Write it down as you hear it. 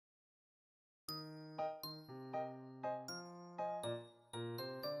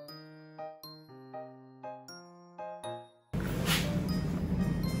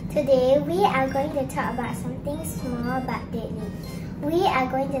Today we are going to talk about something small but deadly. We are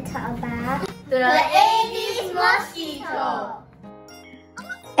going to talk about the Aedes mosquito.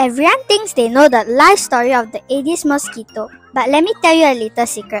 Everyone thinks they know the life story of the Aedes mosquito, but let me tell you a little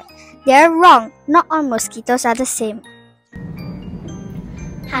secret. They are wrong. Not all mosquitoes are the same.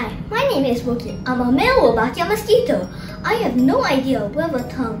 Hi, my name is Wolbachia. I'm a male Wolbachia mosquito. I have no idea where the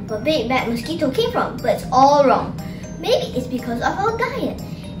term for big bad mosquito came from, but it's all wrong. Maybe it's because of our diet.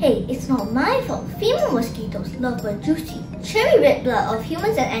 Hey, it's not my fault. Female mosquitoes love the juicy, cherry red blood of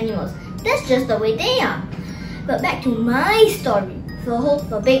humans and animals. That's just the way they are. But back to my story. The whole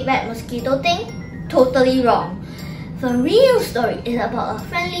big bad mosquito thing, totally wrong. The real story is about a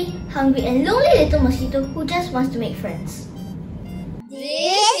friendly, hungry and lonely little mosquito who just wants to make friends.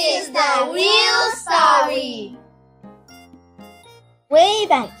 This is the real story. Way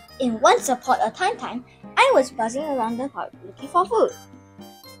back in once upon a time, I was buzzing around the park looking for food.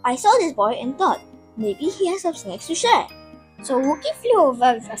 I saw this boy and thought, maybe he has some snacks to share. So Wookie flew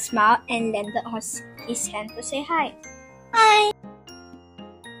over with a smile and landed on his hand to say hi. Hi!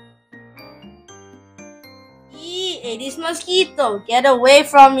 Aedes mosquito, get away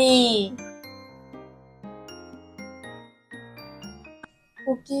from me!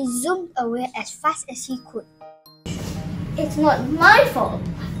 Wookie zoomed away as fast as he could. It's not my fault.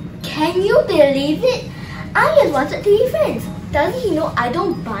 Can you believe it? I just wanted to be friends. Doesn't he know I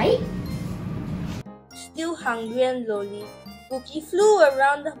don't bite? Still hungry and lonely, Wookie flew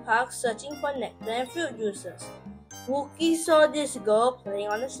around the park searching for nectar and fruit juices. Wookie saw this girl playing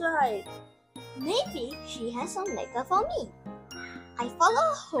on a slide. Maybe she has some nectar for me. I followed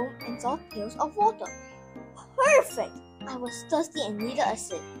her home and saw pails of water. Perfect! I was thirsty and needed a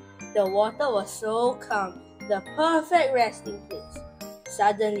sip. The water was so calm, the perfect resting place.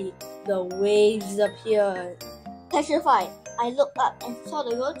 Suddenly, the waves appeared. Petrified, I looked up and saw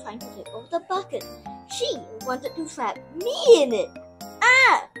the girl trying to take over the bucket. She wanted to trap me in it.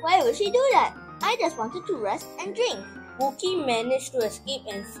 Ah! Why would she do that? I just wanted to rest and drink. Wookie managed to escape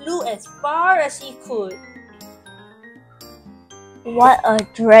and flew as far as he could. What a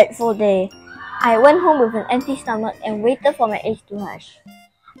dreadful day. I went home with an empty stomach and waited for my eggs to hatch.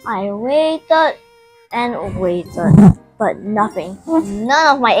 I waited and waited, but nothing.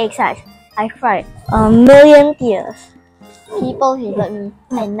 None of my eggs hatched. I cried a million tears. People hated me,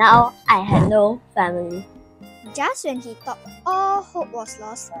 and now I had no family. Just when he thought all hope was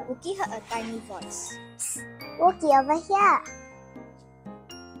lost, Wookie heard a tiny voice. Wookie over here.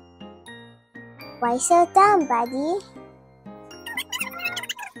 Why so dumb, buddy?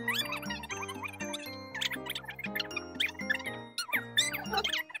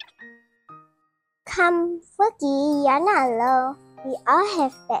 Come, Wookie, you're not alone. We all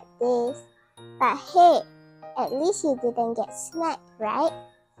have bad days. But hey, at least you didn't get snapped, right?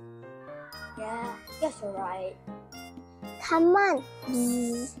 Yeah, guess you're right. Come on,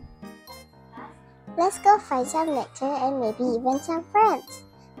 bzz. Let's go find some nectar and maybe even some friends.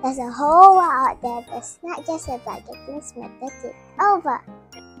 There's a whole world out there that's not just about getting smacked it over.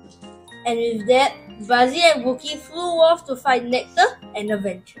 And with that, Buzzy and Wookie flew off to find nectar and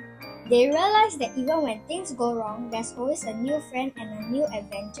adventure. They realized that even when things go wrong, there's always a new friend and a new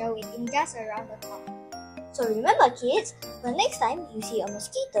adventure waiting just around the corner. So remember kids, the next time you see a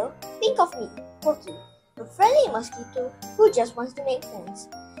mosquito, think of me, Wookie, the friendly mosquito who just wants to make friends.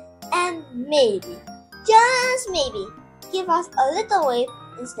 And maybe, just maybe, give us a little wave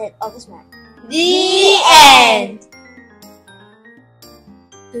instead of a smack. The end!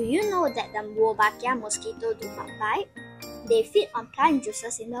 Do you know that the Wolbachia mosquito do not bite? They feed on plant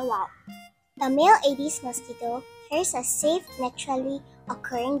juices in the wild. The male Aedes mosquito carries a safe, naturally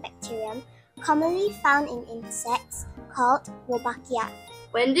occurring bacterium commonly found in insects called Wolbachia.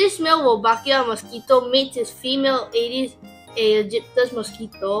 When this male Wolbachia mosquito mates his female Aedes aegyptus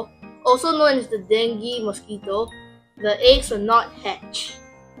mosquito, also known as the dengue mosquito, the eggs will not hatch.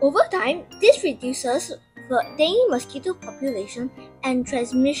 Over time, this reduces the dengue mosquito population and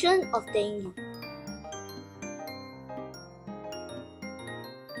transmission of dengue.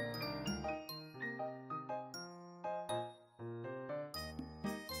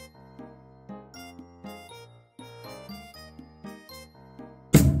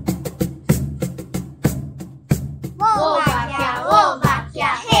 Wolbachia,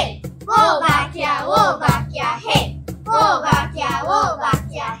 Wolbachia, hey! Wolbachia, Wolbachia, hey! Wolbachia,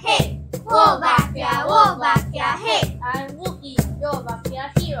 Wolbachia, hey! Wolbachia, Wolbachia, hey! I'm Wookie, your Wolbachia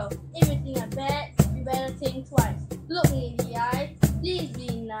hero. Everything I bear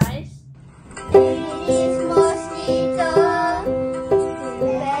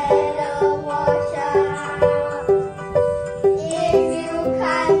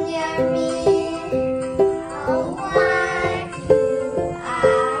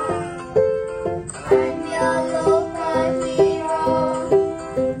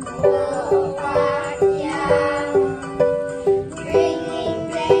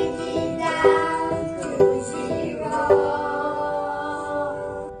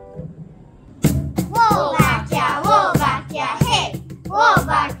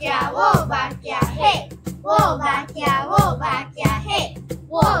hey. Wolbachia, Wolbachia, hey.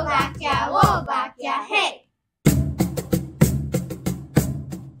 Wolbachia, Wolbachia, hey.